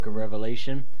Of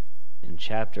Revelation in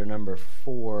chapter number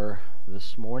 4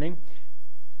 this morning.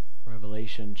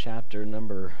 Revelation chapter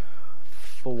number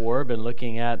 4. Been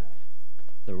looking at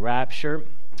the rapture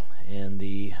and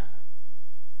the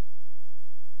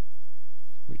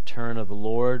return of the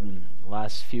Lord in the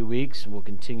last few weeks, and we'll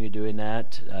continue doing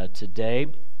that today.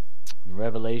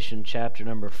 Revelation chapter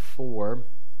number 4.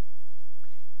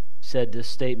 Said this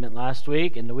statement last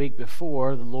week and the week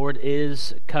before: the Lord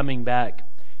is coming back.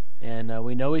 And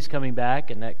we know He's coming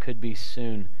back, and that could be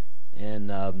soon.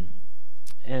 And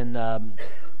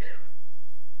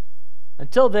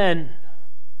until then,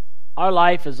 our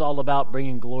life is all about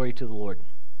bringing glory to the Lord.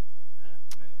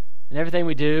 And everything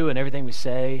we do and everything we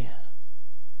say.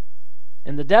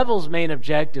 And the devil's main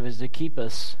objective is to keep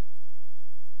us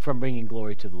from bringing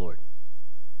glory to the Lord.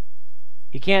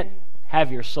 He can't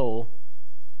have your soul.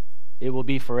 It will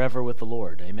be forever with the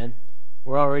Lord. Amen.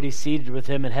 We're already seated with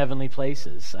Him in heavenly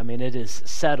places. I mean, it is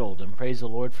settled, and praise the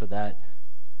Lord for that.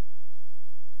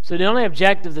 So the only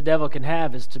objective the devil can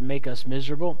have is to make us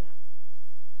miserable,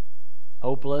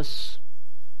 hopeless,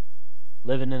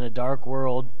 living in a dark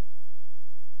world.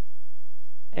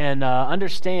 And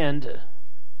understand,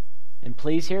 and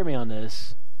please hear me on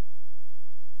this,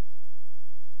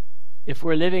 if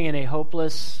we're living in a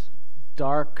hopeless,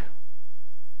 dark,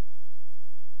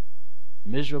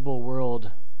 miserable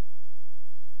world,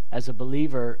 as a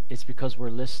believer, it's because we're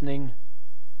listening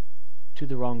to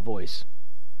the wrong voice.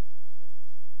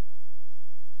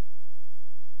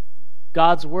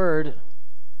 God's Word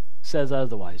says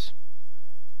otherwise.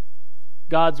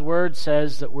 God's Word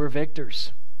says that we're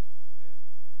victors.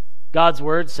 God's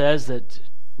Word says that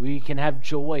we can have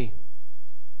joy.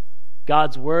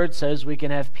 God's Word says we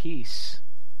can have peace.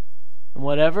 And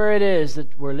whatever it is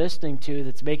that we're listening to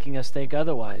that's making us think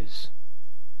otherwise,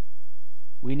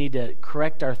 we need to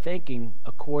correct our thinking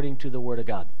according to the Word of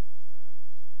God.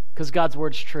 Because God's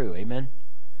Word's true, amen?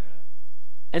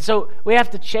 And so we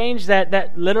have to change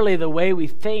that literally the way we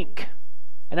think.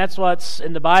 And that's what's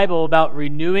in the Bible about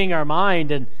renewing our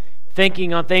mind and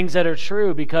thinking on things that are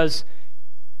true, because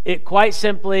it quite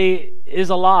simply is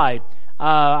a lie.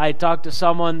 I talked to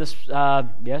someone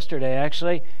yesterday,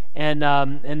 actually, and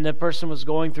the person was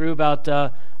going through about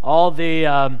all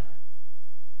the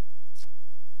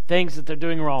things that they're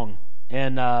doing wrong,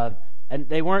 and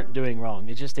they weren't doing wrong.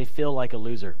 It's just they feel like a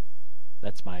loser.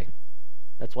 That's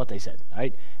what they said,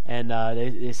 right? And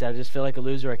they said, I just feel like a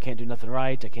loser. I can't do nothing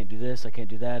right. I can't do this. I can't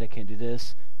do that. I can't do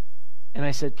this. And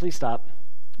I said, please stop,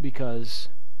 because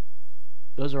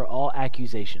those are all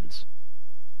accusations.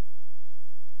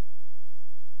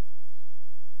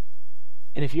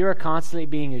 And if you're constantly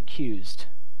being accused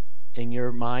in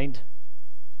your mind,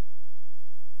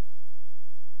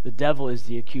 the devil is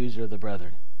the accuser of the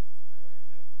brethren.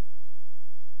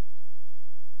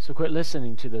 So quit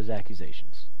listening to those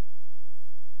accusations.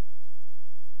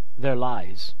 They're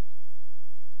lies.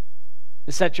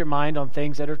 And set your mind on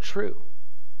things that are true.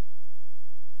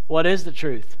 What is the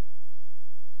truth?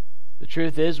 The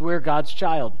truth is we're God's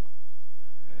child.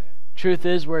 Truth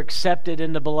is we're accepted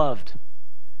in the beloved.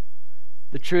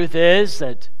 The truth is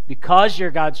that because you're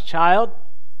God's child,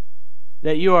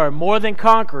 that you are more than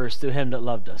conquerors through Him that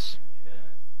loved us.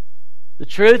 The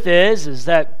truth is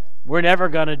that we're never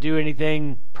going to do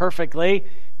anything perfectly.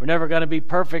 We're never going to be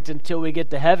perfect until we get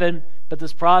to heaven. But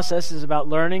this process is about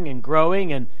learning and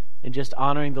growing and just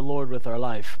honoring the Lord with our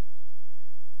life.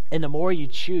 And the more you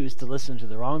choose to listen to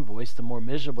the wrong voice, the more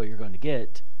miserable you're going to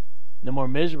get. And the more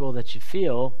miserable that you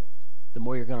feel, the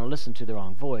more you're going to listen to the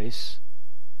wrong voice.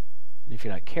 And if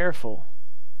you're not careful,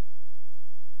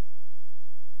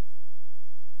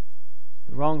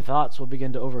 the wrong thoughts will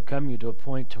begin to overcome you to a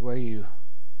point to where you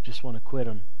just want to quit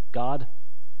on God,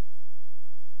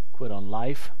 quit on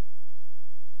life.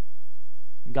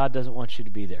 And God doesn't want you to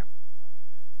be there.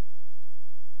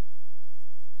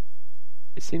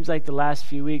 It seems like the last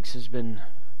few weeks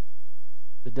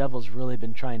the devil's really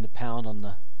been trying to pound on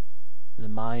the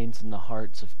minds and the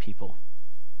hearts of people.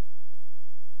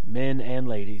 Men and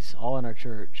ladies, all in our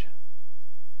church.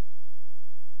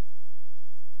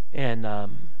 And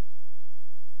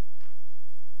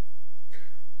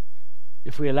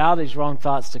if we allow these wrong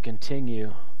thoughts to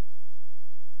continue,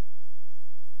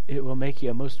 it will make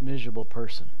you a most miserable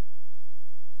person.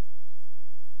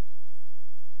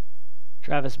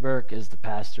 Travis Burke is the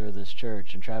pastor of this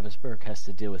church, and Travis Burke has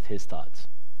to deal with his thoughts.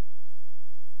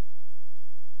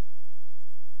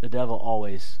 The devil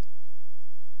always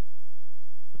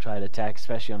will try to attack,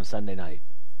 especially on a Sunday night.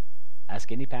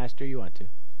 Ask any pastor you want to.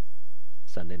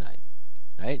 Sunday night,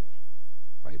 right?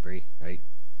 Right, Bree? Right?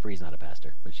 Bree's not a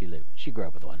pastor, but she grew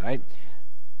up with one, right?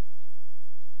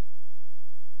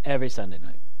 Every Sunday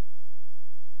night.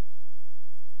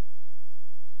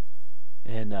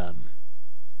 And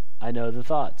I know the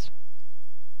thoughts.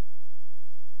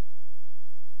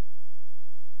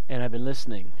 And I've been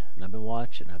listening, and I've been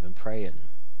watching, I've been praying.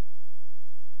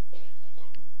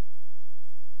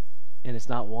 And it's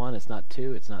not one, it's not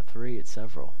two, it's not three, it's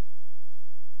several.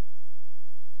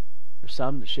 There's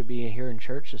some that should be here in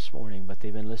church this morning, but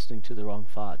they've been listening to the wrong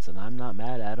thoughts. And I'm not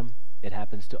mad at them. It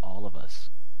happens to all of us.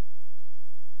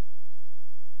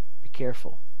 Be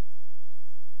careful.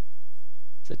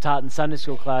 As I taught in Sunday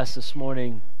school class this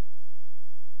morning,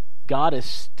 God is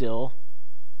still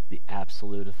the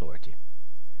absolute authority.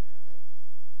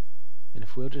 And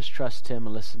if we'll just trust Him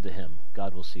and listen to Him,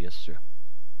 God will see us through.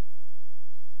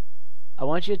 I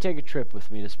want you to take a trip with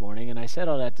me this morning, and I said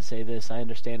all that to say this. I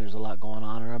understand there's a lot going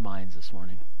on in our minds this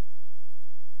morning.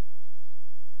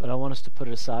 But I want us to put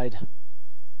it aside.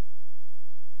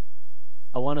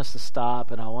 I want us to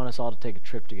stop, and I want us all to take a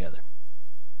trip together.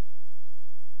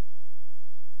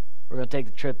 We're going to take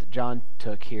the trip that John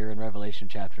took here in Revelation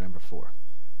chapter number 4.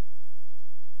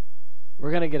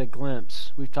 We're going to get a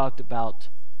glimpse. We've talked about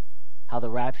how the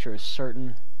rapture is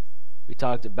certain. We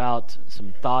talked about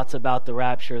some thoughts about the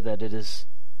rapture, that it is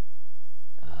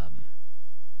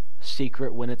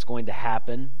secret when it's going to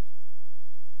happen.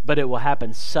 But it will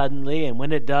happen suddenly, and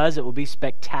when it does, it will be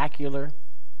spectacular.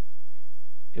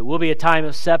 It will be a time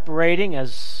of separating,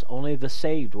 as only the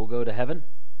saved will go to heaven.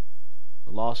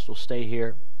 The lost will stay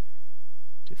here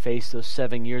to face those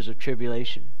 7 years of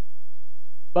tribulation.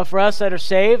 But for us that are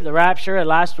saved, the rapture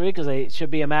last week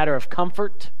should be a matter of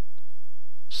comfort,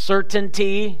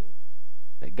 certainty,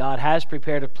 that God has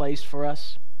prepared a place for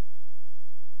us.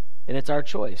 And it's our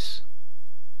choice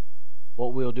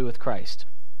what we'll do with Christ.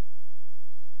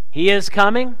 He is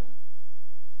coming.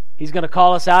 He's going to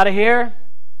call us out of here.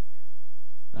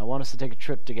 And I want us to take a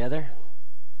trip together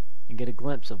and get a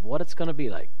glimpse of what it's going to be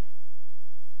like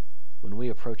when we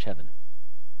approach heaven.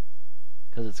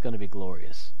 Because it's going to be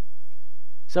glorious.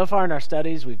 So far in our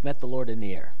studies, we've met the Lord in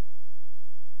the air.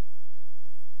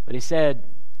 But He said,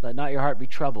 "Let not your heart be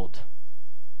troubled."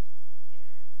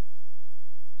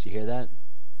 Did you hear that?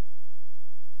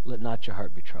 Let not your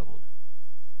heart be troubled.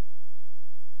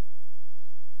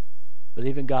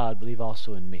 Believe in God, believe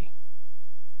also in me.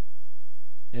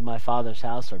 In my Father's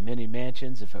house are many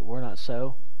mansions. If it were not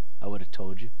so, I would have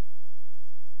told you.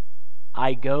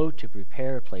 I go to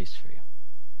prepare a place for you.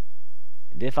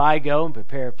 And if I go and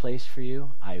prepare a place for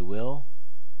you, I will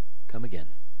come again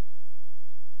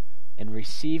and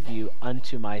receive you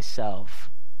unto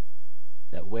myself,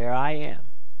 that where I am,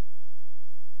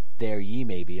 there ye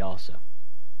may be also.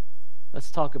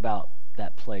 Let's talk about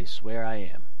that place where I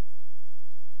am.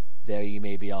 There you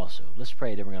may be also. Let's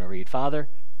pray, then we're going to read. Father,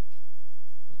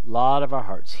 a lot of our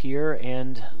hearts here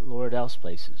and, Lord, else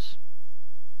places.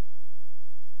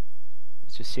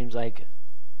 It just seems like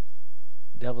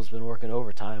the devil's been working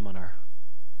overtime on our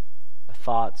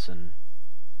thoughts, and,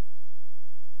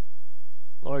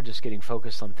 Lord, just getting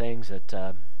focused on things that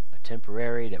are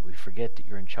temporary, that we forget that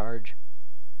you're in charge.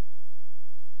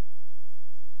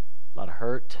 A lot of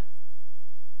hurt,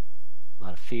 a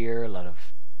lot of fear, a lot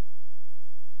of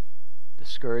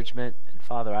discouragement. And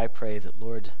Father, I pray that,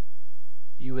 Lord,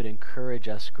 you would encourage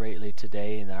us greatly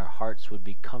today, and our hearts would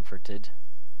be comforted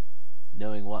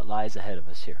knowing what lies ahead of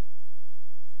us here.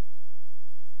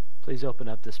 Please open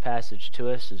up this passage to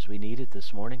us as we need it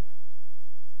this morning.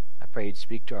 I pray you'd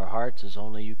speak to our hearts as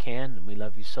only you can, and we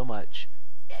love you so much.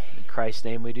 In Christ's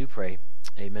name we do pray.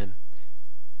 Amen.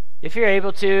 If you're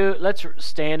able to, let's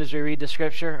stand as we read the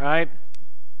scripture, all right?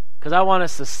 Because I want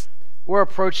us to, we're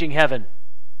approaching heaven.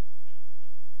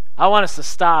 I want us to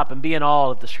stop and be in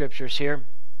awe of the scriptures here.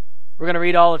 We're going to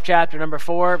read all of chapter number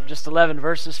 4, just 11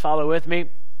 verses. Follow with me.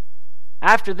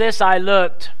 After this I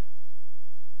looked,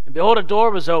 and behold, a door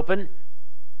was open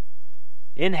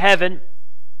in heaven,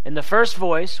 and the first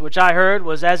voice which I heard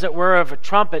was as it were of a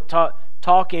trumpet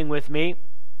talking with me,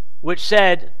 which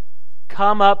said,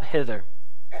 "Come up hither,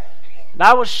 and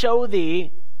I will show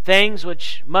thee things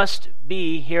which must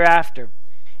be hereafter."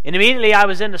 And immediately I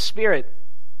was in the Spirit,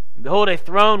 and behold, a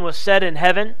throne was set in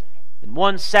heaven, and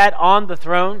one sat on the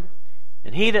throne.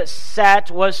 And he that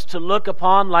sat was to look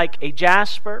upon like a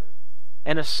jasper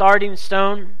and a sardine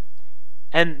stone.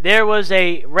 And there was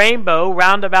a rainbow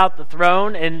round about the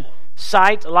throne, in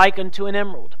sight like unto an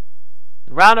emerald.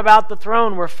 And round about the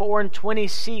throne were 24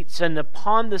 seats, and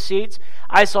upon the seats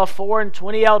I saw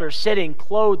 24 elders sitting,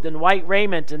 clothed in white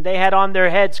raiment, and they had on their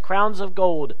heads crowns of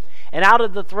gold. And out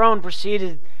of the throne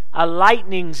proceeded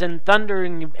lightnings and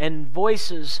thundering and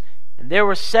voices, And there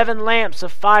were 7 lamps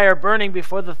of fire burning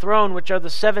before the throne, which are the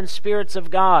 7 spirits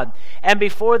of God. And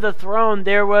before the throne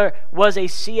there was a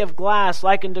sea of glass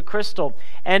like unto crystal.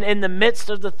 And in the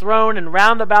midst of the throne and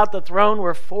round about the throne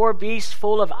were 4 beasts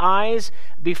full of eyes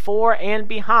before and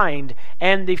behind.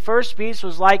 And the first beast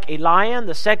was like a lion,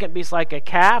 the second beast like a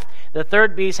calf, the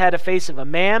third beast had a face of a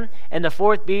man, and the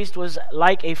fourth beast was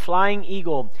like a flying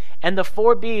eagle. And the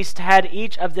 4 beasts had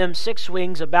each of them 6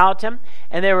 wings about him,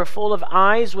 and they were full of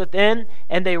eyes within,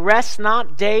 and they rest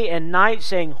not day and night,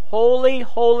 saying, Holy,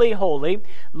 holy, holy,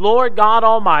 Lord God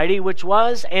Almighty, which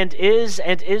was and is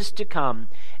to come.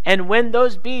 And when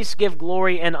those beasts give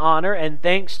glory and honor and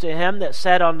thanks to him that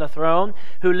sat on the throne,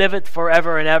 who liveth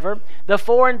forever and ever, the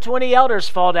 24 elders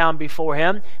fall down before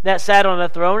him that sat on the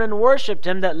throne, and worshipped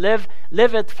him that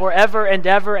liveth forever and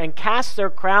ever, and cast their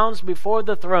crowns before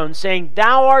the throne, saying,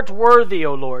 Thou art worthy,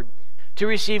 O Lord, to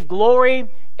receive glory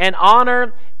and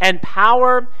honor and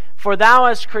power, for thou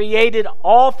hast created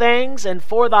all things, and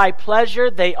for thy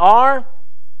pleasure they are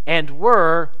and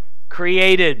were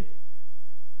created.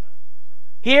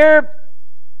 Here,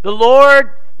 the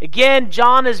Lord, again,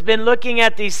 John has been looking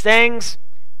at these things,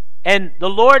 and the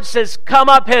Lord says, Come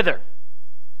up hither.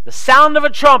 The sound of a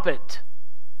trumpet.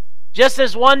 Just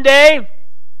as one day,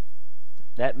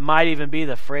 that might even be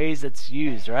the phrase that's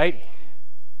used, right?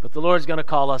 But the Lord's going to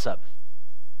call us up.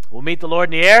 We'll meet the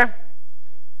Lord in the air.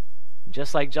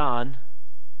 Just like John,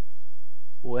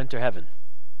 we'll enter heaven.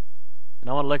 And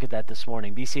I want to look at that this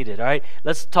morning. Be seated, all right?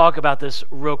 Let's talk about this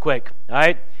real quick, all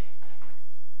right?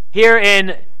 You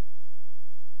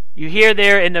hear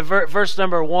there in the verse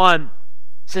number 1, it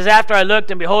says, After I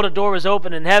looked, and behold, a door was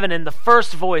opened in heaven, and the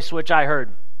first voice which I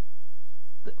heard.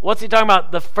 What's he talking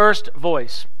about? The first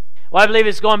voice. Well, I believe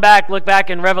it's going back, look back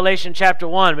in Revelation chapter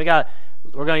 1. We're going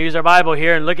to use our Bible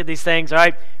here and look at these things, all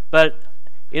right? But,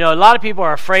 a lot of people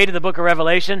are afraid of the book of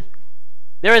Revelation.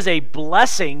 There is a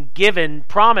blessing given,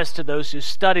 promised to those who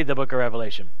study the book of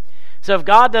Revelation. So if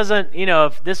God doesn't,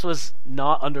 if this was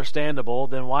not understandable,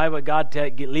 then why would God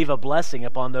leave a blessing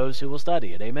upon those who will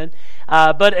study it? Amen?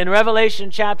 But in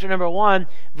Revelation chapter number 1,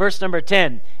 verse number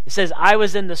 10, it says, I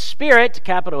was in the Spirit,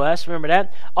 capital S, remember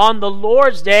that, on the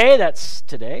Lord's day, that's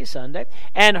today, Sunday,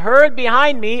 and heard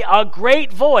behind me a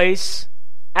great voice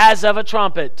as of a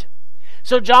trumpet.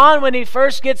 So John, when he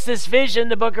first gets this vision,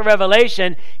 the book of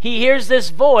Revelation, he hears this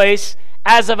voice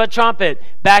as of a trumpet.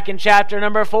 Back in chapter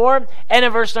number 4 and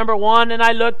in verse number 1, and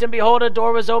I looked, and behold, a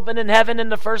door was opened in heaven,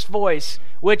 and the first voice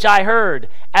which I heard,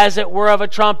 as it were of a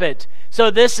trumpet.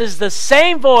 So this is the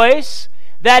same voice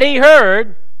that he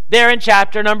heard there in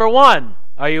chapter number 1.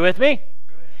 Are you with me?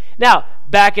 Now,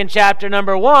 back in chapter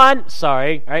number 1,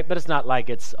 right? But it's not like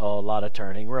it's a lot of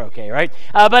turning. We're okay, right?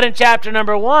 But in chapter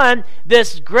number 1,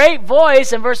 this great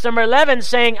voice in verse number 11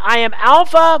 saying, I am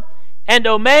Alpha and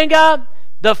Omega,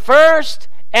 the first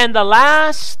and the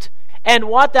last, and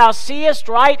what thou seest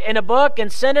write in a book,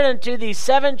 and send it unto these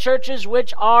 7 churches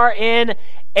which are in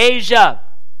Asia.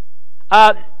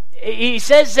 He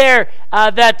says there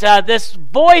that this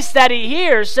voice that he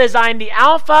hears says, I am the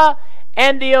Alpha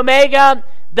and the Omega,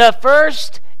 the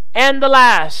first and the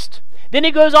last. Then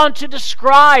he goes on to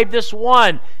describe this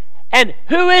one. And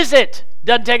who is it?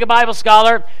 Doesn't take a Bible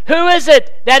scholar. Who is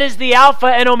it that is the Alpha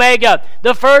and Omega,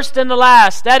 the first and the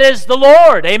last? That is the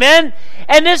Lord. Amen?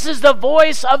 And this is the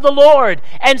voice of the Lord.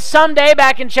 And someday,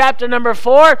 back in chapter number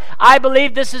 4, I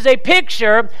believe this is a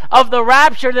picture of the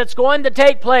rapture that's going to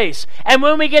take place. And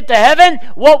when we get to heaven,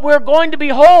 what we're going to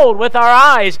behold with our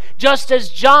eyes, just as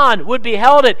John would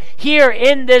beheld it here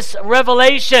in this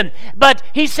revelation. But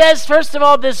he says, first of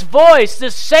all, this voice,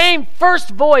 this same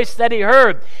first voice that he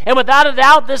heard. And without a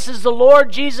doubt, this is the Lord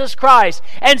Jesus Christ.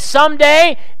 And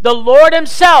someday, the Lord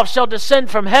himself shall descend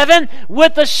from heaven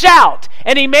with a shout.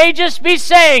 And he may just be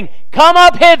saying, come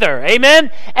up hither,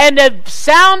 amen, and the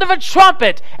sound of a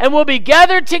trumpet, and we'll be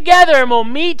gathered together, and we'll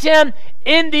meet him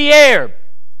in the air.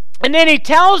 And then he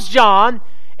tells John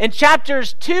in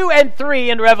chapters 2 and 3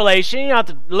 in Revelation, you don't have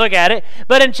to look at it,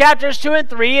 but in chapters 2 and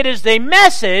 3, it is the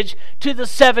message to the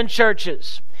 7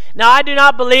 churches. Now, I do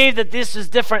not believe that this is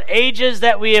different ages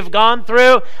that we have gone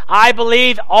through. I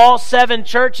believe all 7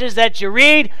 churches that you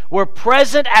read were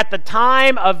present at the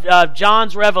time of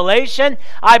John's revelation.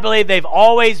 I believe they've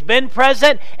always been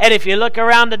present. And if you look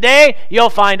around today, you'll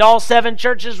find all 7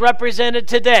 churches represented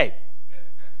today.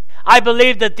 I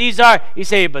believe that these are, you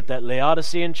say, but that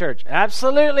Laodicean church.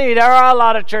 Absolutely, there are a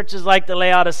lot of churches like the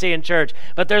Laodicean church,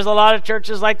 but there's a lot of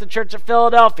churches like the Church of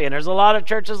Philadelphia, and there's a lot of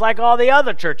churches like all the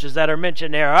other churches that are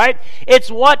mentioned there, all right? It's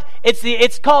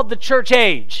called the church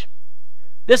age.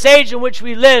 This age in which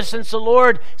we live since the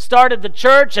Lord started the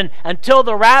church and until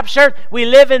the rapture, we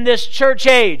live in this church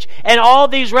age. And all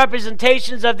these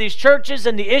representations of these churches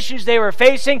and the issues they were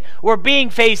facing were being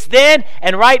faced then.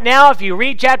 And right now, if you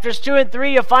read chapters 2 and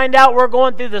 3, you'll find out we're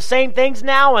going through the same things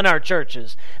now in our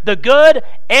churches. The good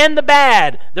and the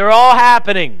bad, they're all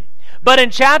happening. But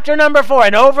in chapter number 4,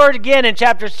 and over again in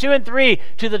chapters 2 and 3,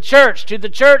 to the church, to the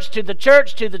church, to the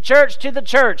church, to the church, to the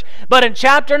church. But in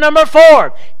chapter number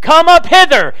 4, come up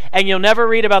hither, and you'll never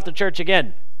read about the church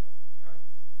again.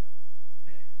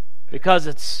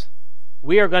 Because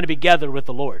we are going to be gathered with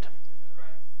the Lord.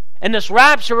 In this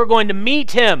rapture, we're going to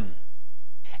meet Him.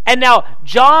 And now,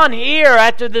 John here,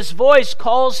 after this voice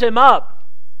calls him up,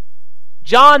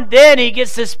 John then, he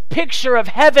gets this picture of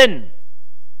heaven.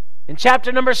 In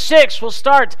chapter number 6, we'll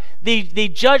start the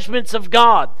judgments of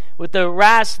God with the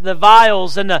the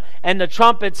vials and the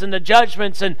trumpets and the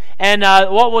judgments and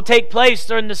what will take place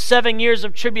during the 7 years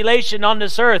of tribulation on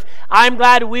this earth. I'm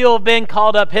glad we have been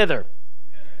called up hither.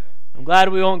 I'm glad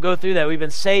we won't go through that. We've been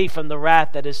saved from the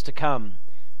wrath that is to come.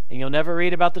 And you'll never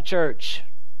read about the church.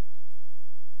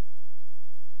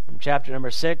 From chapter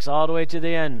number 6 all the way to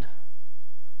the end,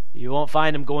 you won't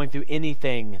find them going through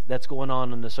anything that's going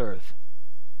on this earth.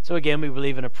 So again, we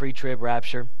believe in a pre-trib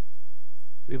rapture.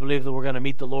 We believe that we're going to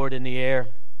meet the Lord in the air.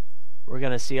 We're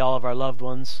going to see all of our loved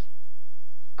ones.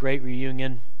 Great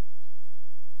reunion.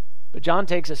 But John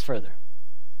takes us further.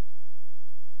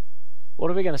 What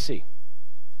are we going to see?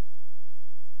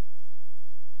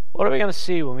 What are we going to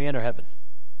see when we enter heaven?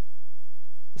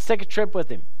 Let's take a trip with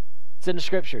him. It's in the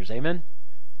scriptures, amen?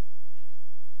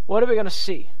 What are we going to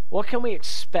see? What can we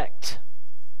expect?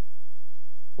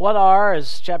 What are,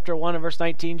 as chapter 1 and verse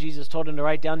 19, Jesus told him to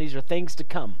write down, these are things to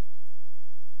come.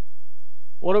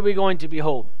 What are we going to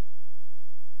behold?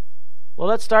 Well,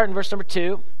 let's start in verse number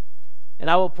 2.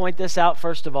 And I will point this out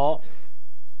first of all,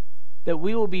 that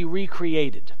we will be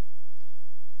recreated.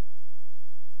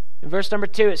 In verse number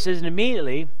 2, it says, and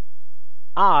immediately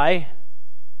I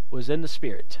was in the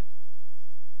Spirit.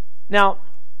 Now,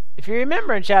 if you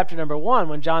remember in chapter number 1,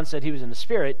 when John said he was in the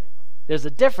Spirit, there's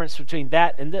a difference between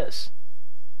that and this.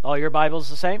 All your Bibles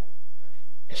the same?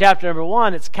 Chapter number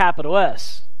 1, it's capital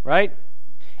S, right?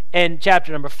 And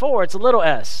chapter number 4, it's a little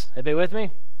s. Everybody with me?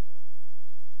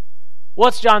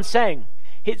 What's John saying?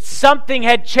 Something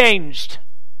had changed.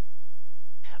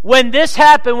 When this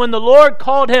happened, when the Lord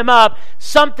called him up,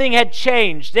 something had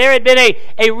changed. There had been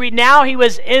now he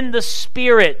was in the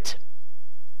Spirit.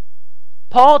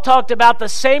 Paul talked about the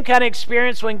same kind of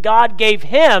experience when God gave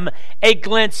him a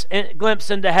glimpse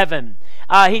into heaven.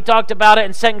 He talked about it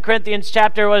in 2 Corinthians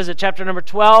chapter number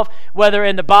 12, whether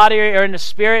in the body or in the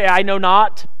spirit, I know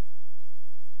not.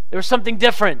 There was something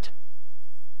different.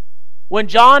 When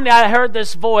John heard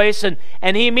this voice, and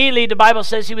he immediately, the Bible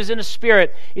says he was in the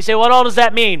Spirit, he said, what all does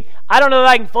that mean? I don't know that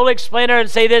I can fully explain it and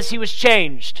say this, he was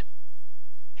changed.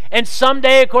 And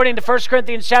someday, according to 1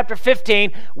 Corinthians chapter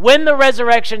 15, when the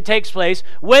resurrection takes place,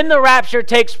 when the rapture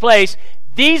takes place,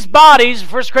 these bodies,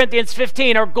 1 Corinthians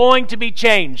 15, are going to be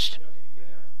changed.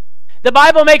 The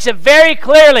Bible makes it very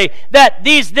clearly that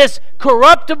this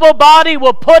corruptible body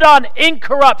will put on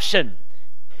incorruption.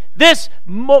 You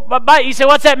say,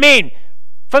 what's that mean?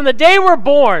 From the day we're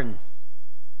born,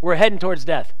 we're heading towards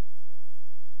death.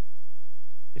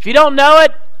 If you don't know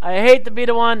it, I hate to be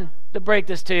the one to break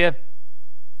this to you.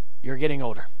 You're getting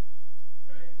older.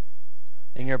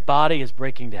 And your body is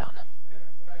breaking down.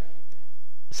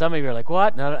 Some of you are like,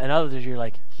 what? And others of you are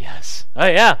like, yes. Oh,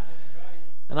 yeah.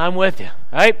 And I'm with you.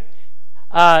 All right?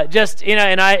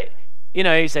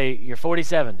 You say, you're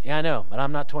 47. Yeah, I know, but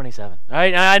I'm not 27. All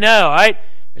right? I know, all right?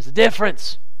 There's a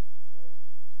difference.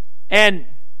 And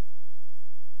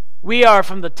we are,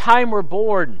 from the time we're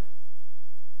born,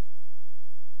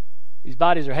 these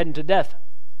bodies are heading to death.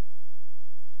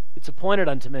 It's appointed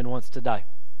unto men once to die.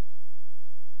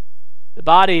 The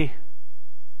body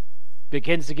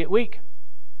begins to get weak.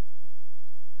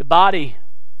 The body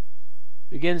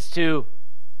begins to,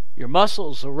 your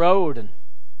muscles erode, and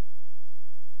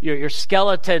your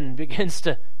skeleton begins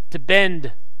to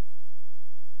bend,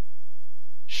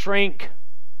 shrink.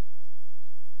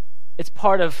 It's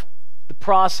part of the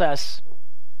process.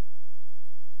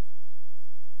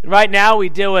 And right now we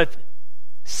deal with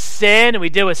sin, and we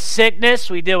deal with sickness,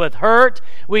 we deal with hurt,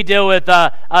 we deal with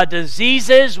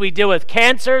diseases, we deal with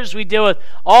cancers, we deal with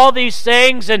all these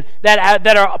things and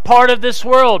that are a part of this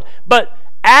world. But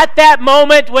at that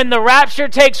moment when the rapture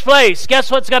takes place,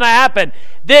 guess what's going to happen?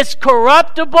 This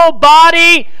corruptible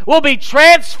body will be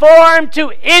transformed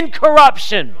to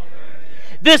incorruption.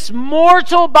 This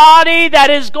mortal body that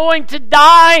is going to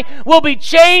die will be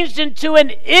changed into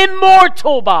an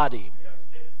immortal body.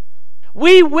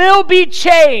 We will be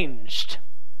changed.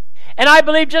 And I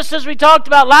believe, just as we talked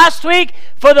about last week,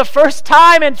 for the first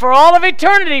time and for all of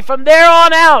eternity from there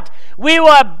on out, we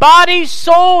will have body,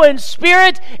 soul, and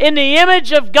spirit in the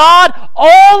image of God,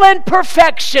 all in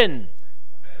perfection.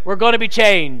 We're going to be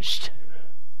changed.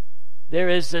 There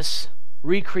is this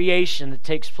recreation that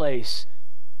takes place.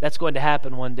 That's going to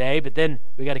happen one day, but then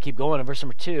we got to keep going. In verse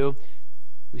number 2,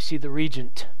 we see the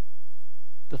regent,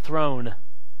 the throne.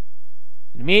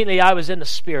 And immediately I was in the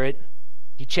Spirit.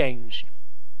 He changed.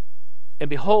 And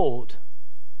behold,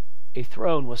 a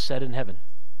throne was set in heaven.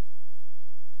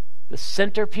 The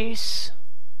centerpiece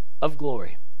of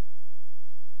glory.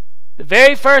 The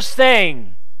very first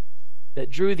thing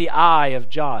that drew the eye of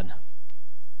John,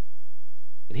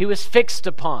 that he was fixed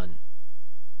upon,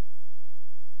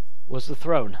 was the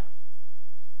throne.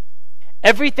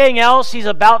 Everything else he's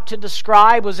about to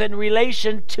describe was in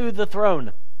relation to the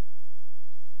throne.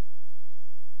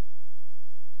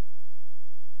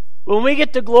 When we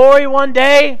get to glory one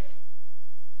day,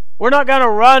 we're not going to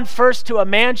run first to a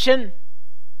mansion.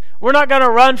 We're not going to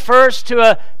run first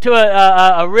to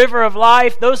a river of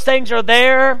life. Those things are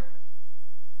there.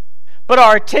 But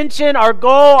our attention, our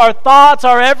goal, our thoughts,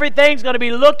 our everything's going to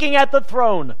be looking at the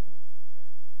throne.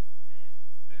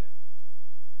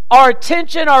 Our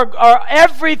attention, our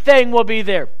everything will be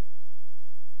there.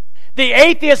 The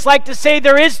atheists like to say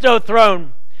there is no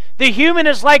throne. The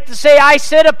humanists like to say, I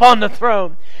sit upon the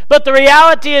throne. But the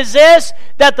reality is this,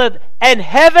 that in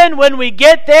heaven, when we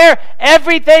get there,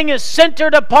 everything is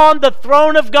centered upon the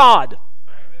throne of God.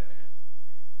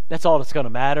 That's all that's going to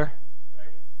matter.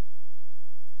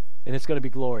 And it's going to be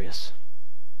glorious.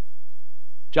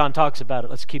 John talks about it.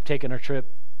 Let's keep taking our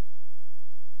trip.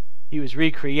 He was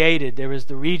recreated. There is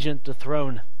the regent, the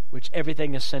throne, which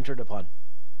everything is centered upon.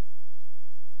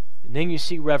 And then you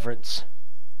see reverence.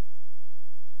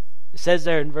 It says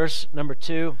there in verse number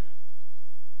 2,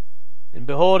 and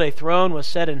behold, a throne was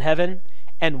set in heaven,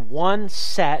 and one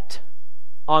sat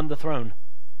on the throne.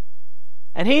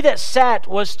 And he that sat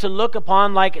was to look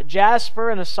upon like a jasper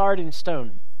and a sardine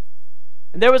stone.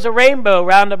 And there was a rainbow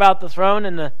round about the throne,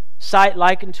 and the sight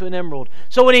likened to an emerald.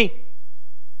 So when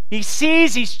he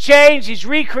sees, he's changed, he's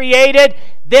recreated,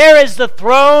 there is the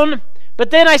throne.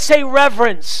 But then I say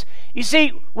reverence. You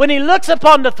see, when he looks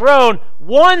upon the throne,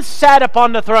 one sat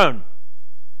upon the throne.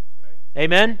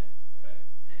 Amen?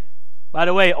 By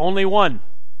the way, only one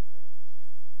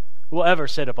will ever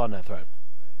sit upon that throne.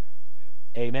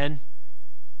 Amen?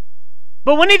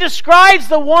 But when he describes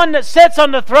the one that sits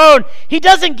on the throne, he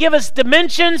doesn't give us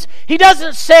dimensions. He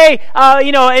doesn't say,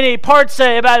 any parts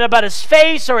about his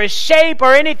face or his shape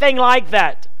or anything like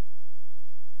that.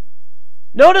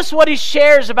 Notice what he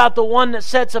shares about the one that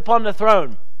sits upon the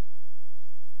throne.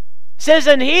 It says,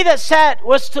 and he that sat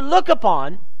was to look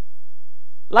upon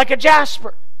like a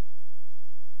jasper.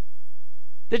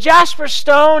 The jasper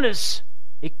stone is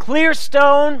a clear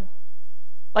stone,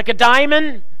 like a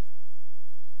diamond.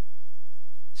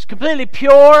 It's completely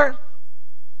pure.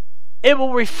 It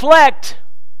will reflect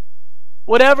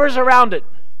whatever's around it.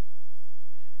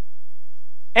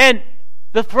 And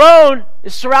the throne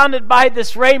is surrounded by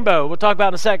this rainbow. We'll talk about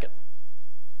in a second.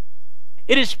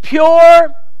 It is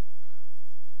pure.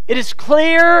 It is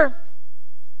clear.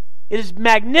 It is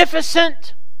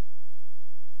magnificent.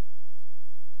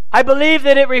 I believe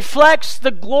that it reflects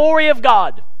the glory of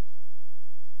God.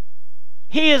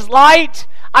 He is light.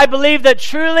 I believe that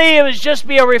truly it was just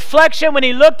be a reflection when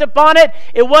he looked upon it.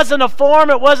 It wasn't a form,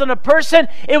 it wasn't a person.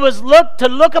 It was to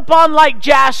look upon like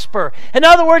jasper. In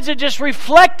other words, it just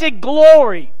reflected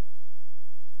glory.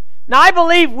 Now I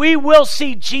believe we will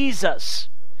see Jesus.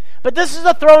 But this is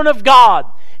the throne of God.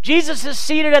 Jesus is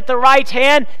seated at the right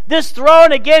hand. This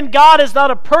throne, again, God is not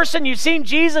a person. You've seen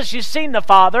Jesus, you've seen the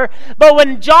Father. But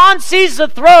when John sees the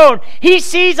throne, he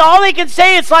sees, all he can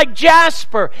say, it's like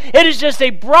jasper. It is just a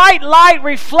bright light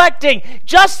reflecting.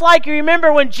 Just like you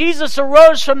remember when Jesus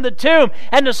arose from the tomb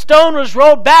and the stone was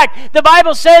rolled back. The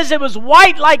Bible says it was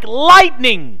white like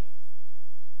lightning.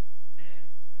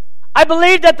 I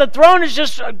believe that the throne is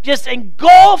just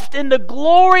engulfed in the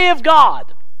glory of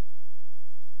God.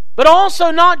 But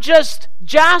also not just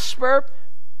jasper,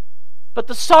 but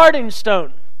the sardine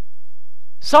stone.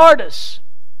 Sardis.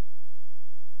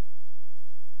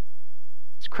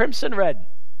 It's crimson red.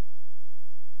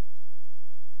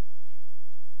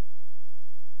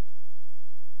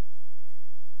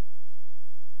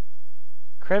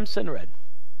 Crimson red.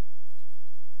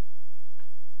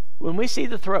 When we see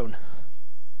the throne,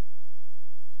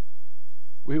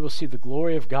 we will see the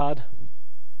glory of God,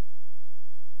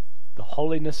 the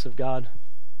holiness of God,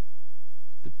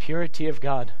 the purity of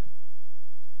God.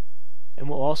 And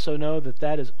we'll also know that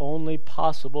that is only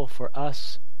possible for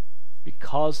us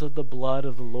because of the blood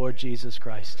of the Lord Jesus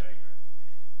Christ.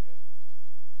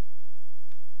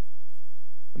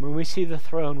 And when we see the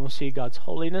throne, we'll see God's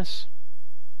holiness,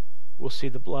 we'll see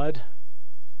the blood,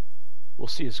 we'll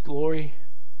see His glory,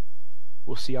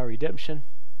 we'll see our redemption.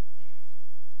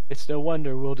 It's no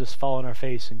wonder we'll just fall on our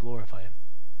face and glorify Him.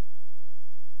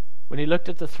 When He looked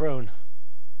at the throne,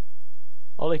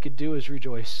 all He could do is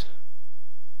rejoice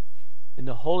in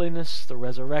the holiness, the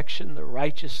resurrection, the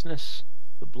righteousness,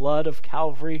 the blood of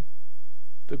Calvary,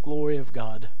 the glory of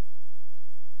God.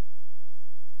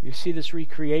 You see this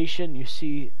recreation, you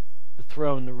see the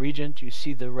throne, the regent, you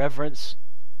see the reverence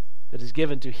that is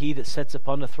given to He that sits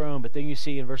upon the throne. But then you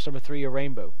see in verse number 3 a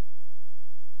rainbow.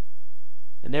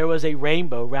 And there was a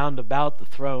rainbow round about the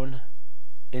throne,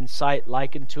 in sight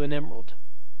likened to an emerald.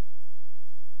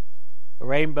 A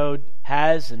rainbow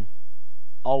has and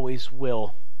always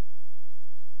will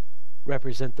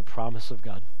represent the promise of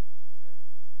God.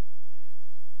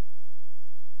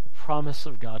 The promise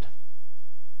of God.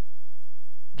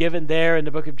 Given there in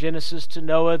the book of Genesis to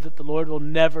Noah that the Lord will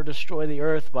never destroy the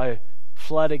earth by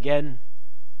flood again.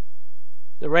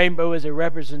 The rainbow is a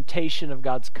representation of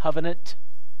God's covenant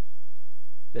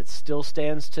that still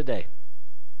stands today.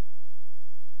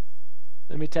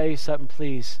 Let me tell you something,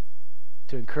 please,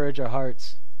 to encourage our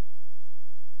hearts.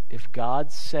 If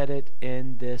God said it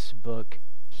in this book,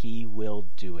 He will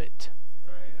do it.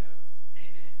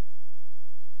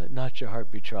 Let not your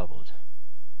heart be troubled.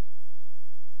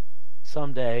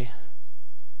 Someday,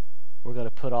 we're going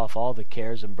to put off all the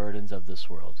cares and burdens of this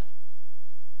world.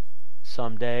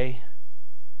 Someday,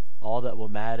 all that will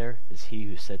matter is He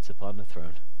who sits upon the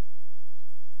throne.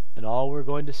 And all we're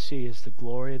going to see is the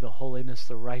glory, the holiness,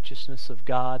 the righteousness of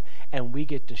God, and we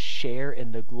get to share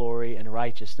in the glory and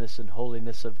righteousness and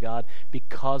holiness of God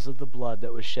because of the blood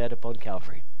that was shed upon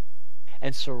Calvary.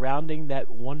 And surrounding that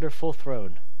wonderful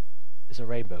throne is a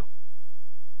rainbow,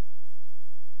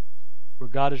 where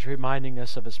God is reminding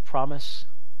us of His promise,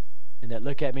 and that,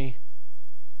 look at me,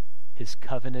 His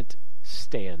covenant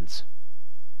stands.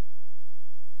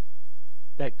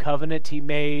 That covenant He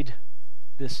made,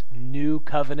 this new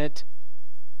covenant,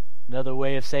 another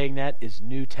way of saying that is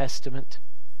New Testament.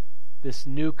 This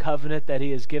new covenant that He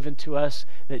has given to us,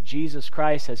 that Jesus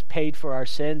Christ has paid for our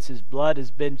sins. His blood has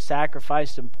been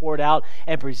sacrificed and poured out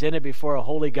and presented before a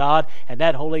holy God. And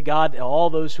that holy God,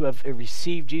 all those who have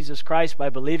received Jesus Christ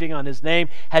by believing on His name,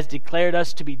 has declared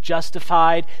us to be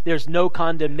justified. There's no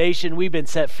condemnation. We've been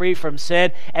set free from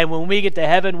sin. And when we get to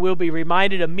heaven, we'll be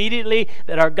reminded immediately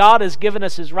that our God has given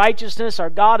us His righteousness. Our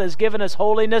God has given us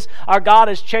holiness. Our God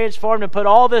has transformed and put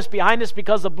all this behind us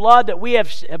because the blood that we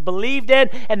have believed in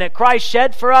and that Christ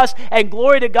shed for us, and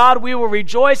glory to God, we will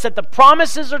rejoice that the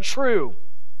promises are true.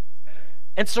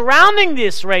 And surrounding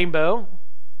this rainbow,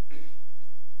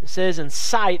 it says, in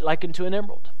sight like unto an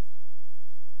emerald.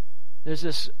 There's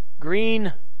this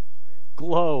green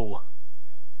glow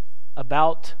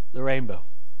about the rainbow,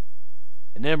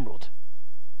 an emerald.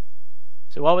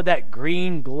 So what would that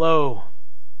green glow?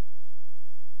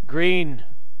 Green,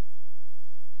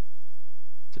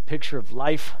 it's a picture of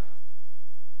life,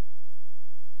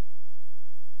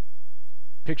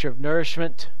 picture of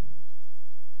nourishment,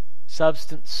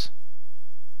 substance.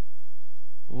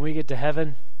 When we get to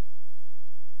heaven,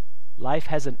 life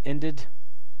hasn't ended.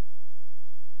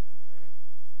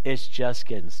 It's just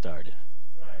getting started.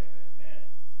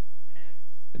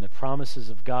 And the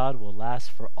promises of God will last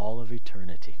for all of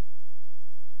eternity.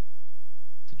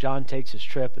 So John takes his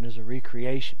trip, and there's a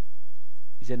recreation.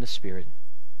 He's in the Spirit.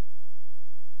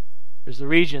 There's the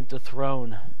regent, the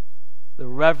throne, the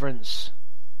reverence.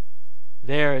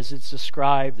 There, as it's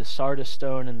described, the sardis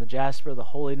stone and the jasper, the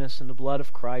holiness and the blood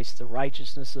of Christ, the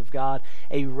righteousness of God,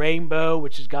 a rainbow,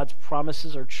 which is God's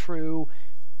promises are true,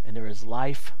 and there is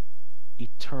life,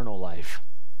 eternal life.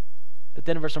 But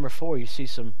then in verse number 4, you see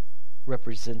some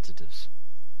representatives.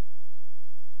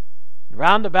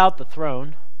 Round about the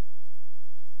throne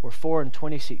were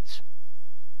 24 seats.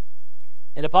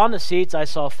 And upon the seats I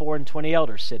saw 24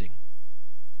 elders sitting,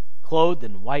 clothed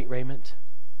in white raiment,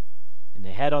 and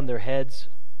they had on their heads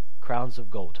crowns of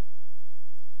gold.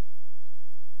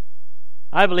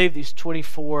 I believe these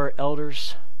 24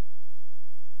 elders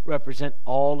represent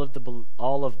all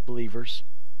of believers,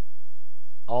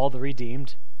 all the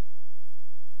redeemed.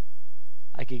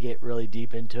 I could get really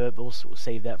deep into it, but we'll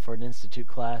save that for an institute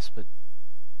class. But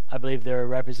I believe they're a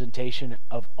representation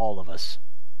of all of us.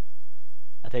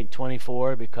 I think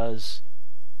 24 because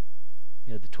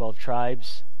the 12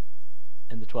 tribes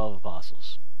and the 12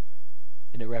 apostles.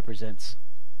 And it represents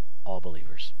all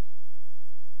believers.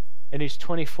 And these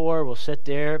 24 will sit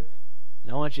there,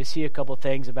 And I want you to see a couple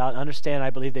things about, understand, I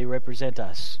believe they represent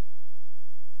us.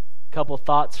 A couple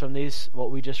thoughts from these,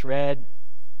 what we just read.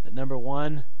 That number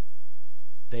one,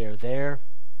 they are there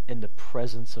in the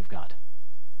presence of God.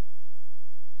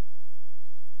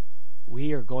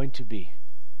 We are going to be.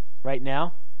 Right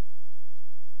now,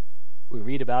 we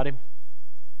read about him.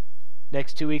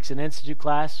 Next 2 weeks in Institute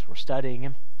class, we're studying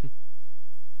him.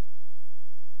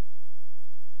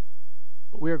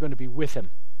 But we are going to be with him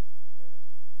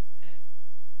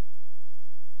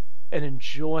and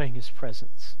enjoying his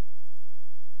presence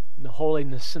and the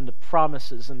holiness and the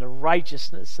promises and the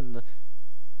righteousness and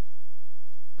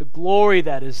the glory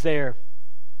that is there.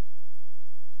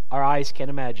 Our eyes can't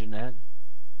imagine that.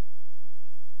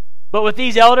 But with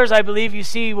these elders, I believe you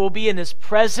see we'll be in his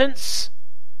presence,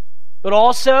 but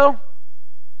also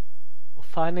we'll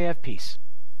finally have peace.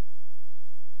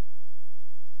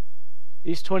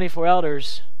 These 24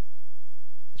 elders,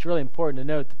 it's really important to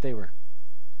note that they were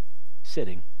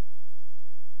sitting.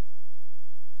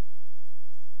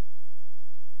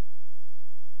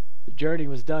 The journey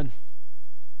was done.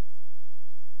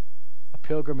 A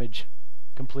pilgrimage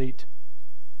complete.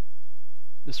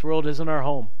 This world isn't our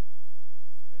home.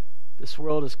 This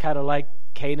world is kind of like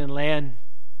Canaan land.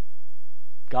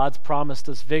 God's promised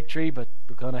us victory, but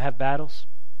we're going to have battles.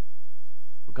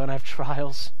 We're going to have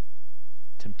trials,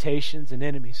 temptations, and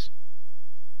enemies.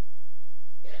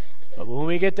 But when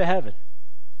we get to heaven,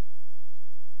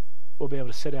 we'll be able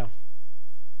to sit down.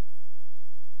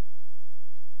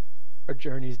 Our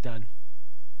journey's done.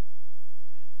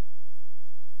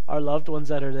 Our loved ones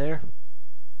that are there,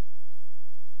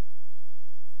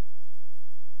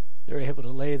 they're able to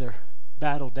lay their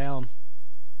battle down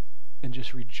and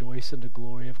just rejoice in the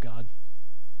glory of God.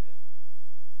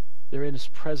 They're in his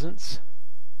presence,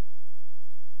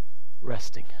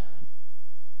 resting.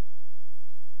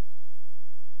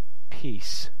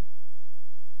 Peace.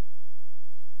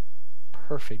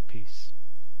 Perfect peace.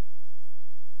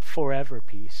 Forever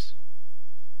peace.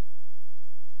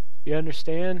 You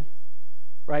understand?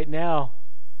 Right now,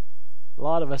 a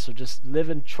lot of us are just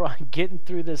living, getting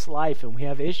through this life, and we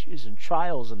have issues and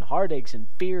trials and heartaches and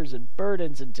fears and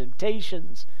burdens and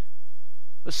temptations.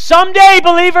 But someday,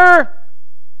 believer,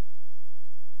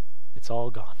 it's all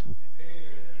gone.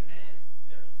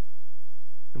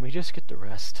 And we just get to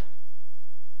rest.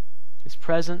 His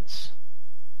presence,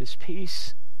 his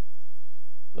peace,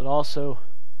 but also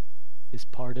his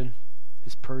pardon,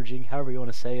 his purging, however you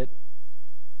want to say it.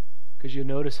 Because you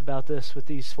notice about this with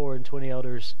these 4 and 20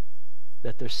 elders,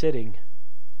 that they're sitting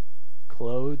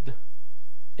clothed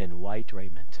in white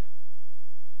raiment.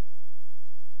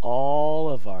 All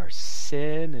of our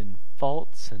sin and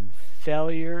faults and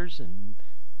failures, and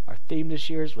our theme this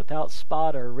year is without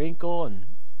spot or wrinkle, and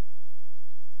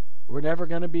we're never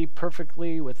going to be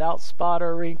perfectly without spot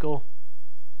or wrinkle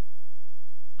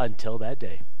until that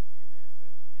day.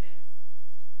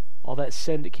 All that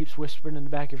sin that keeps whispering in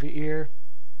the back of your ear,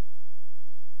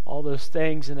 all those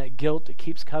things and that guilt that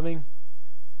keeps coming,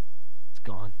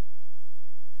 gone.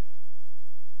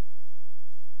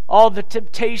 All the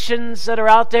temptations that are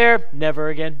out there, never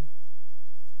again.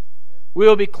 We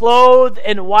will be clothed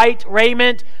in white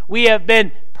raiment. We have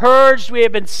been purged. We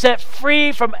have been set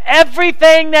free from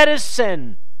everything that is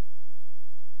sin.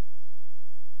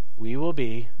 We will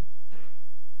be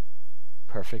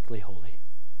perfectly holy.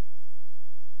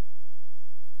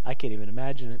 I can't even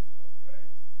imagine it.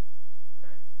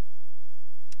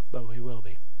 But we will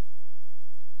be.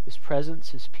 His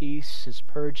presence, his peace, his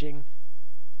purging.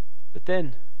 But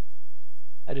then,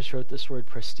 I just wrote this word,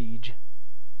 prestige. It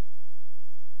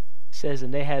says,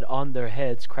 and they had on their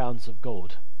heads crowns of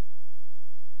gold.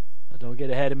 Now don't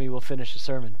get ahead of me, we'll finish the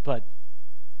sermon. But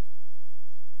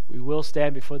we will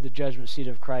stand before the judgment seat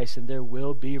of Christ, and there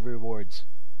will be rewards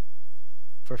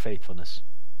for faithfulness.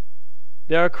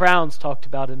 There are crowns talked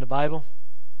about in the Bible.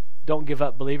 Don't give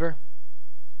up, believer.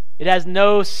 It has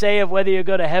no say of whether you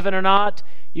go to heaven or not.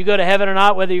 You go to heaven or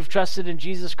not, whether you've trusted in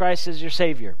Jesus Christ as your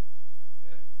Savior.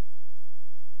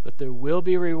 But there will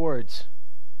be rewards.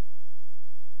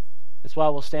 That's why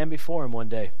we'll stand before him one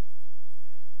day.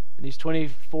 And these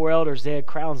 24 elders, they had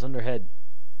crowns on their head.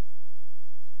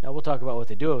 Now we'll talk about what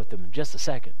they do with them in just a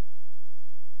second.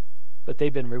 But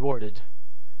they've been rewarded.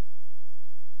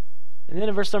 And then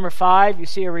in verse number 5, you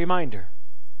see a reminder.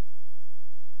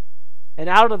 And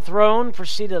out of the throne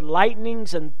proceeded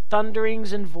lightnings and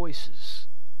thunderings and voices.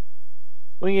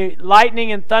 When you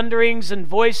lightning and thunderings and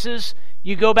voices,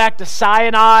 You go back to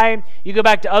Sinai, you go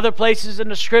back to other places in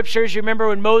the Scriptures. You remember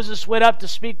when Moses went up to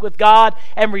speak with God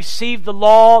and received the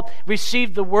law,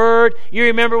 received the word. You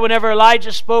remember whenever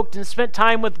Elijah spoke and spent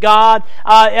time with God.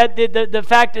 The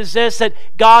fact is this, that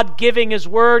God giving His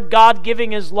word, God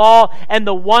giving His law, and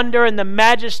the wonder and the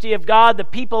majesty of God, the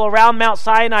people around Mount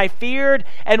Sinai feared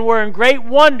and were in great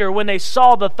wonder when they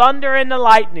saw the thunder and the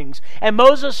lightnings. And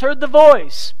Moses heard the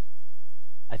voice.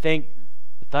 I think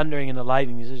thundering and the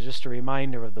lightnings is just a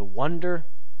reminder of the wonder,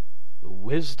 the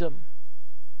wisdom,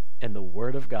 and the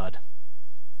Word of God.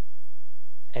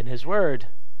 And His Word,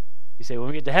 you say, when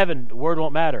we get to heaven, the Word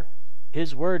won't matter.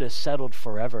 His Word is settled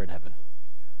forever in heaven.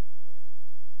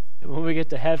 And when we get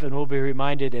to heaven, we'll be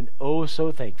reminded and oh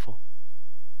so thankful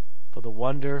for the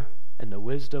wonder and the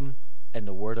wisdom and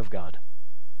the Word of God.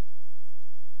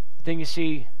 Then you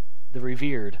see the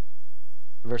revered.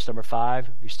 Verse number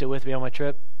 5. You're still with me on my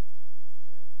trip?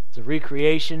 It's a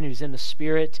recreation who's in the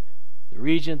Spirit, the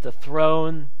regent, the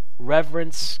throne,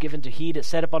 reverence given to He that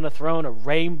sat upon the throne, a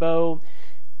rainbow,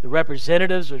 the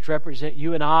representatives which represent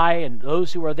you and I and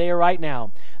those who are there right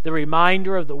now, the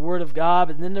reminder of the Word of God,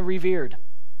 and then the revered.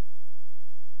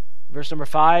 Verse number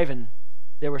 5, and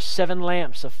there were 7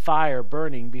 lamps of fire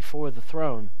burning before the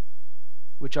throne,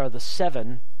 which are the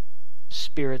 7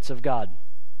 spirits of God.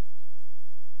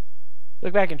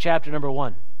 Look back in chapter number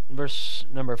 1, verse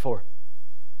number 4.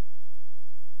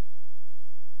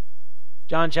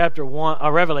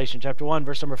 Revelation chapter 1,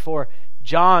 verse number 4.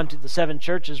 John, to the 7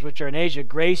 churches which are in Asia,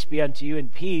 grace be unto you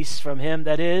and peace from Him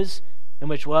that is, and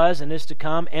which was, and is to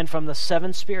come, and from the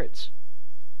 7 spirits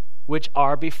which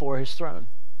are before His throne.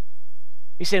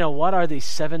 You say, now what are these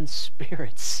 7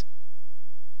 spirits?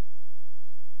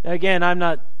 Now again,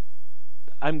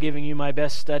 I'm giving you my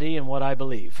best study and what I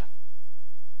believe.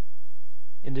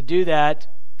 And to do that,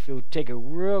 if you'll take a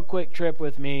real quick trip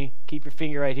with me, keep your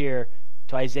finger right here,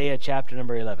 to Isaiah chapter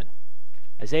number 11.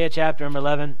 Isaiah chapter number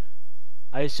 11.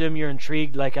 I assume you're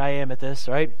intrigued like I am at this,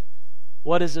 right?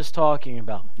 What is this talking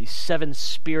about? These 7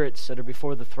 spirits that are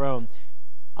before the throne.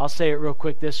 I'll say it real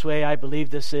quick this way. I believe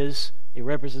this is a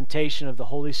representation of the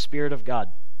Holy Spirit of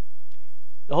God.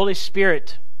 The Holy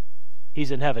Spirit,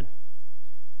 He's in heaven.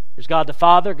 There's God the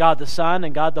Father, God the Son,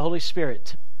 and God the Holy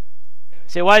Spirit.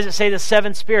 Say, why does it say the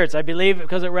 7 spirits? I believe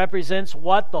because it represents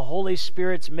what the Holy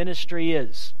Spirit's ministry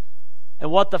is,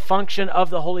 and what the function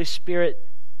of the Holy Spirit,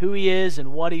 who He is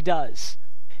and what He does.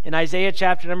 In Isaiah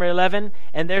chapter number 11,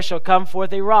 and there shall come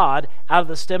forth a rod out of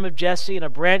the stem of Jesse, and a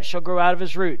branch shall grow out of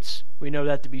his roots. We know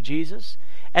that to be Jesus.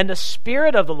 And the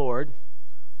Spirit of the Lord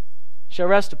shall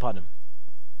rest upon Him.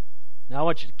 Now I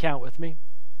want you to count with me.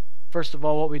 First of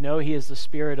all, what we know, He is the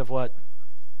Spirit of what?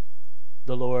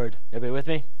 The Lord. Everybody with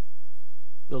me?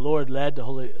 The Lord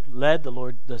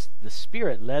the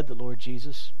Spirit led the Lord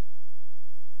Jesus.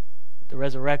 The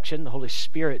resurrection, the Holy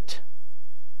Spirit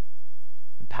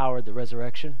empowered the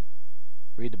resurrection.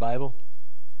 Read the Bible.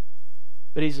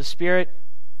 But He's the Spirit.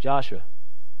 Joshua,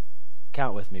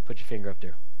 count with me. Put your finger up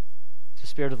there. It's the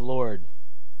Spirit of the Lord.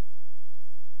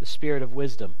 The Spirit of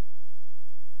wisdom,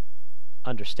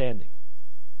 understanding,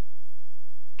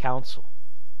 counsel,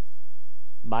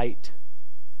 might,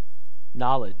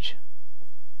 knowledge,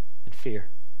 and fear.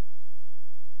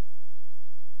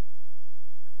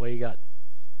 What do you got?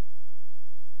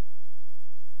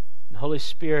 The Holy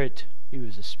Spirit, He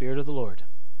was the Spirit of the Lord.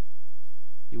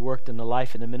 He worked in the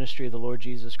life and the ministry of the Lord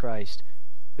Jesus Christ.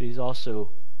 But He's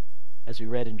also, as we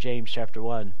read in James chapter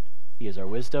 1, He is our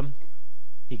wisdom.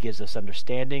 He gives us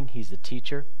understanding. He's the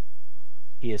teacher.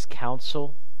 He is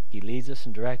counsel. He leads us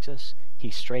and directs us. He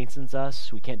strengthens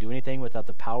us. We can't do anything without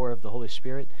the power of the Holy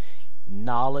Spirit.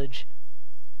 Knowledge.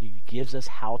 He gives us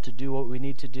how to do what we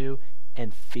need to do.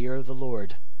 And fear of the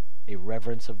Lord. A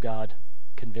reverence of God.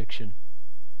 Conviction.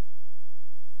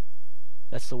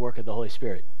 That's the work of the Holy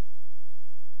Spirit.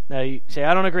 Now you say,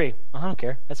 I don't agree. I don't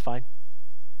care. That's fine.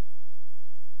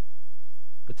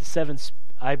 But the 7,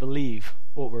 I believe,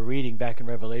 what we're reading back in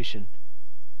Revelation,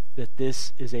 that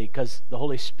this is because the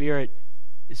Holy Spirit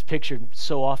is pictured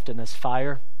so often as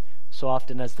fire, so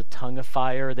often as the tongue of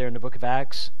fire there in the book of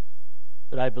Acts.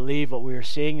 But I believe what we are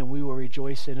seeing and we will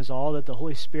rejoice in is all that the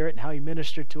Holy Spirit and how He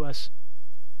ministered to us.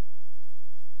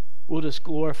 We'll just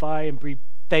glorify and be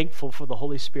thankful for the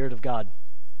Holy Spirit of God.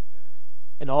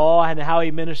 And all and how He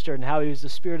ministered and how He was the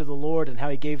Spirit of the Lord and how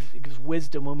He gave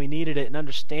wisdom when we needed it and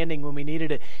understanding when we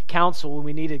needed it, counsel when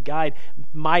we needed guide,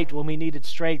 might when we needed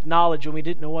strength, knowledge when we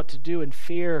didn't know what to do, and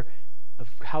fear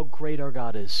of how great our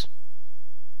God is.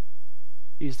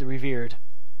 He's the revered.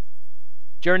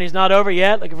 Journey's not over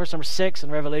yet. Look at verse number 6 in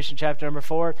Revelation chapter number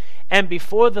 4. And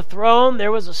before the throne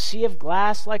there was a sea of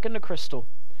glass like unto crystal.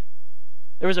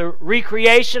 There was a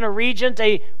recreation, a regent,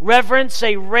 a reverence,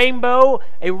 a rainbow,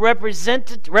 a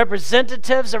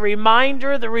representatives, a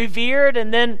reminder, the revered,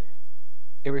 and then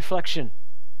a reflection.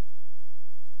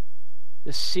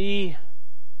 The sea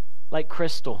like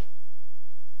crystal,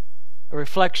 a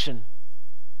reflection.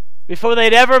 Before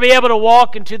they'd ever be able to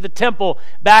walk into the temple,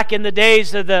 back in the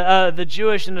days of the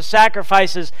Jewish and the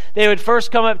sacrifices, they would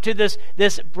first come up to this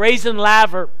brazen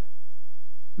laver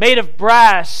made of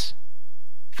brass,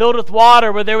 filled with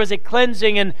water, where there was a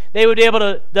cleansing, and they would be able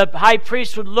to, the high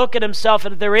priest would look at himself,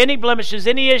 and if there were any blemishes,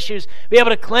 any issues, be able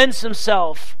to cleanse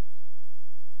himself.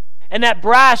 And that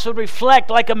brass would reflect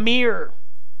like a mirror.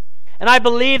 And I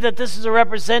believe that this is a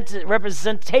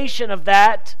representation of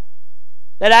that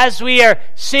as we are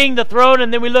seeing the throne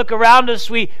and then we look around us,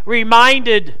 we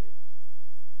reminded,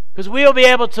 because we'll be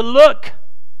able to look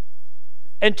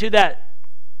into that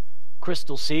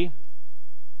crystal sea.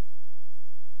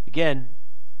 Again,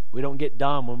 we don't get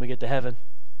dumb when we get to heaven.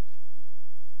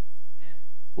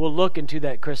 We'll look into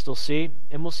that crystal sea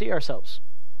and we'll see ourselves.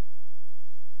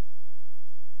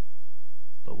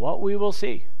 But what we will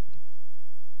see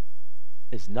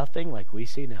is nothing like we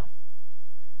see now.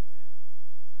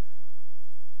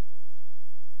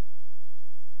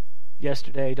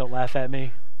 Yesterday, don't laugh at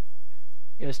me.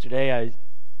 Yesterday, I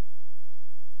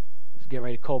was getting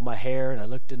ready to comb my hair, and I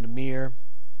looked in the mirror,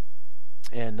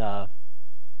 and I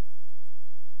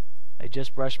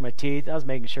just brushed my teeth. I was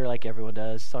making sure, like everyone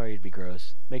does. Sorry to be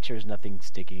gross. Make sure there's nothing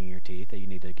sticking in your teeth that you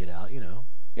need to get out.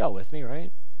 Y'all with me,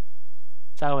 right?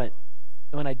 So I went.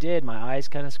 And when I did, my eyes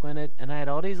kind of squinted, and I had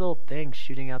all these little things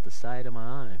shooting out the side of my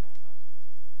eye.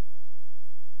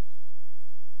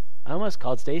 I almost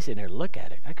called Stacy in here to look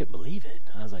at it. I couldn't believe it.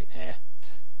 I was like,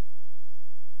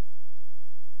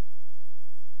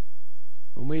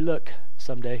 When we look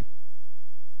someday,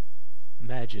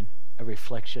 imagine a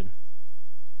reflection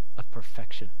of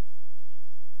perfection.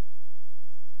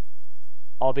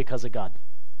 All because of God.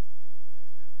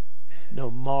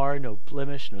 No mar, no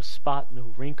blemish, no spot,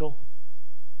 no wrinkle,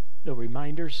 no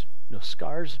reminders, no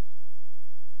scars.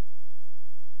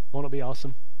 Won't it be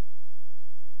awesome?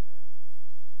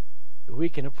 We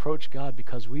can approach God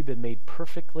because we've been made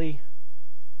perfectly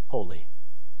holy.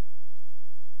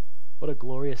 What a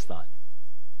glorious thought.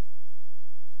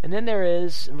 And then there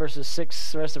is, in verses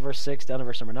 6, the rest of verse 6 down to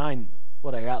verse number 9,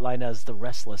 what I outlined as the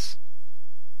restless.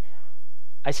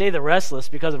 I say the restless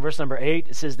because in verse number 8,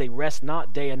 it says they rest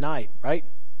not day and night, right?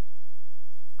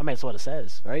 I mean, that's what it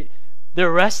says, right?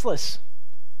 They're restless.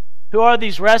 Who are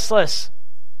these restless?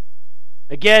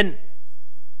 Again,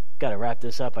 got to wrap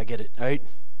this up, I get it, right?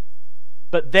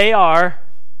 But they are,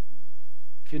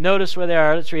 if you notice where they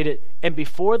are, let's read it. And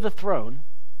before the throne,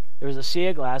 there was a sea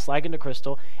of glass likened to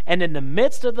crystal, and in the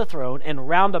midst of the throne and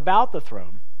round about the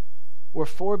throne were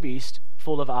 4 beasts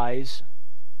full of eyes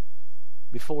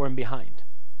before and behind.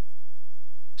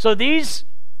 So these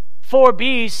 4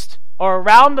 beasts are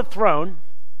around the throne.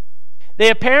 They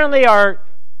apparently are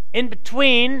in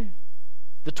between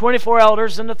the 24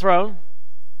 elders and the throne.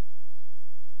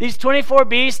 These 24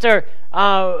 beasts are,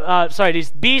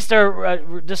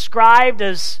 described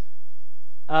as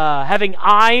having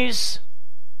eyes,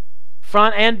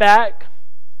 front and back,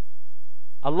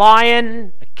 a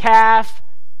lion, a calf,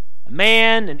 a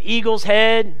man, an eagle's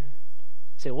head. You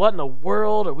say, what in the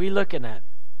world are we looking at?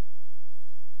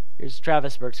 Here's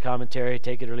Travis Burke's commentary,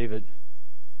 take it or leave it.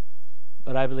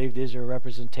 But I believe these are a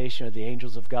representation of the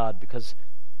angels of God, because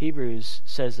Hebrews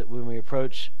says that when we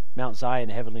approach Mount Zion,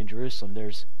 heavenly Jerusalem,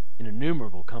 there's an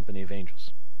innumerable company of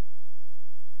angels.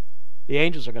 The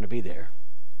angels are going to be there.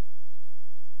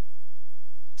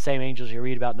 Same angels you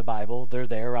read about in the Bible, they're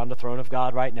there around the throne of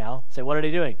God right now. Say, what are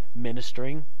they doing?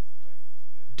 Ministering,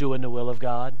 doing the will of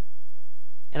God.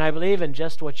 And I believe in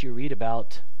just what you read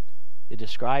about, it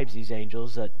describes these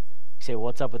angels that you say, well,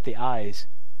 what's up with the eyes?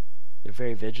 They're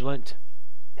very vigilant.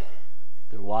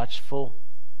 They're watchful.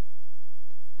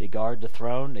 They guard the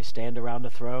throne. They stand around the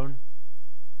throne.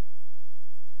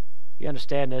 You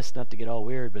understand this, not to get all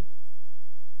weird, but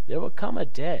there will come a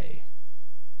day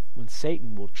when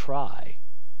Satan will try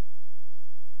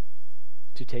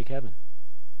to take heaven.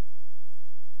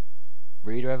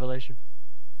 Read Revelation.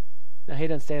 Now, he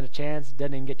doesn't stand a chance,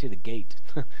 doesn't even get to the gate.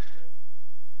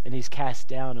 And he's cast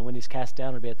down, and when he's cast down,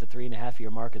 it'll be at the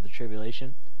 3.5-year mark of the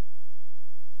tribulation.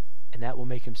 And that will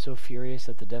make him so furious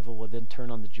that the devil will then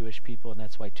turn on the Jewish people, and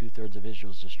that's why 2/3 of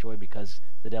Israel is destroyed, because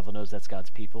the devil knows that's God's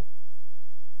people.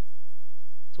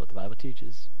 That's what the Bible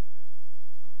teaches.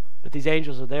 But these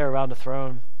angels are there around the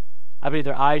throne. I believe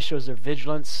their eyes shows their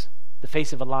vigilance. The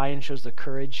face of a lion shows their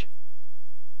courage.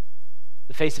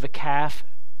 The face of a calf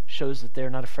shows that they're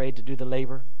not afraid to do the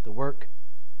labor, the work.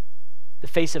 The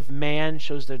face of man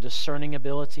shows their discerning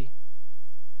ability.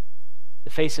 The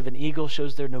face of an eagle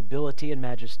shows their nobility and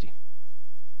majesty.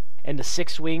 And the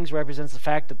 6 wings represents the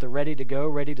fact that they're ready to go,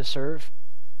 ready to serve,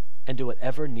 and do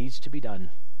whatever needs to be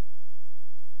done.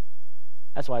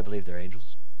 That's why I believe they're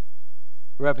angels.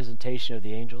 A representation of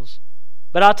the angels.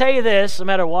 But I'll tell you this, no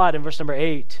matter what, in verse number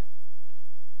 8,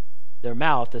 their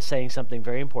mouth is saying something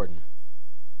very important.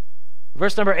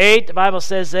 Verse number 8, the Bible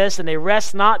says this, and they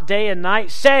rest not day and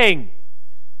night, saying.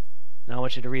 Now I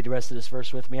want you to read the rest of this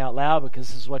verse with me out loud, because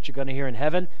this is what you're going to hear in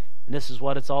heaven, and this is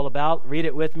what it's all about. Read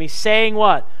it with me. Saying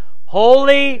what?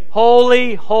 Holy,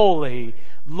 holy, holy,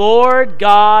 Lord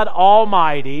God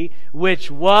Almighty, which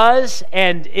was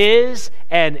and is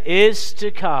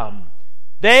to come.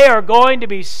 They are going to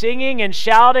be singing and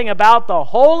shouting about the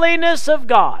holiness of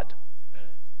God.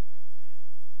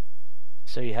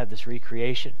 So you have this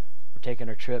recreation. We're taking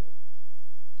our trip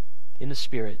in the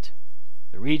Spirit.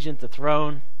 The regent, the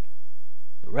throne,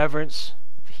 the reverence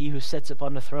of He who sits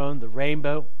upon the throne, the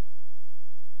rainbow,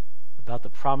 about the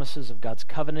promises of God's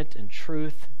covenant and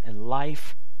truth and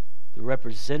life, the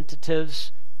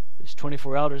representatives, there's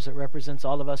 24 elders that represents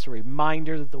all of us, a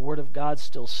reminder that the Word of God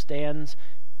still stands,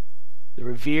 the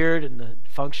revered and the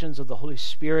functions of the Holy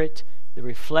Spirit, the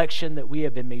reflection that we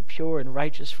have been made pure and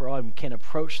righteous for all and can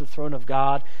approach the throne of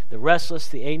God. The restless,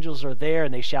 the angels are there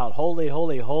and they shout, holy,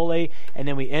 holy, holy. And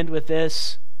then we end with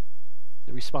this,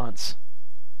 the response.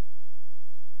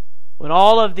 When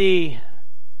all of the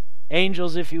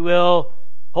angels, if you will,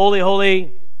 holy,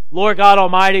 holy, Lord God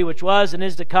Almighty, which was and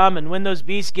is to come, and when those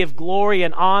beasts give glory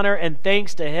and honor and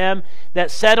thanks to Him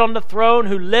that sat on the throne,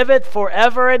 who liveth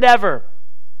forever and ever,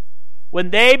 when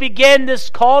they begin this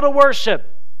call to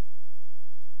worship,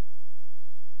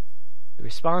 the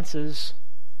response is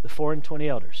the 24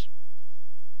 elders,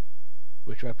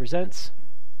 which represents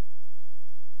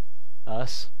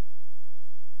us,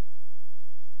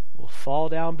 will fall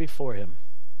down before Him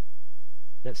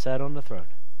that sat on the throne,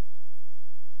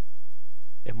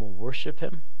 and will worship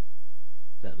Him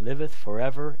that liveth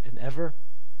forever and ever.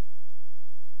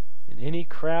 And any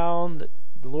crown that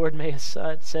the Lord may have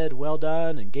said, well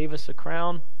done, and gave us a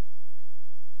crown,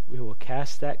 we will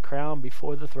cast that crown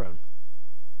before the throne,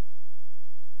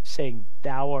 saying,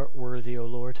 Thou art worthy, O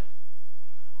Lord,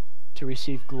 to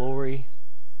receive glory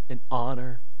and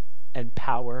honor and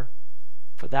power,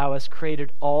 for Thou hast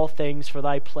created all things for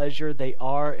Thy pleasure. They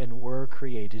are and were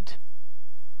created.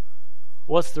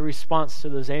 What's the response to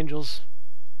those angels?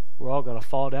 We're all going to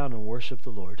fall down and worship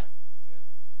the Lord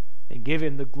and give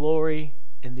Him the glory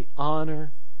and the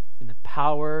honor and the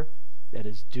power that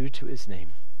is due to His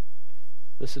name.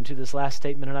 Listen to this last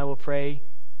statement and I will pray.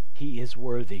 He is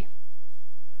worthy.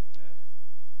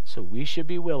 So we should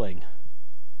be willing,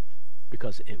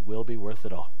 because it will be worth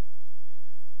it all.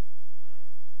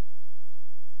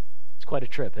 It's quite a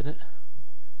trip, isn't it?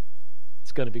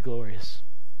 It's going to be glorious.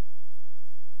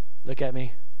 Look at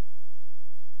me.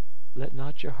 Let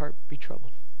not your heart be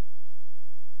troubled.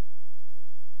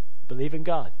 Believe in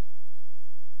God.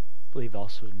 Believe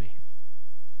also in me.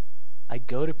 I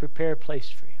go to prepare a place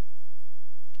for you.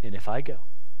 And if I go,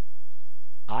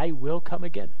 I will come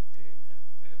again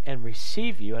and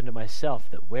receive you unto myself,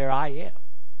 that where I am,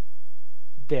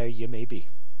 there you may be.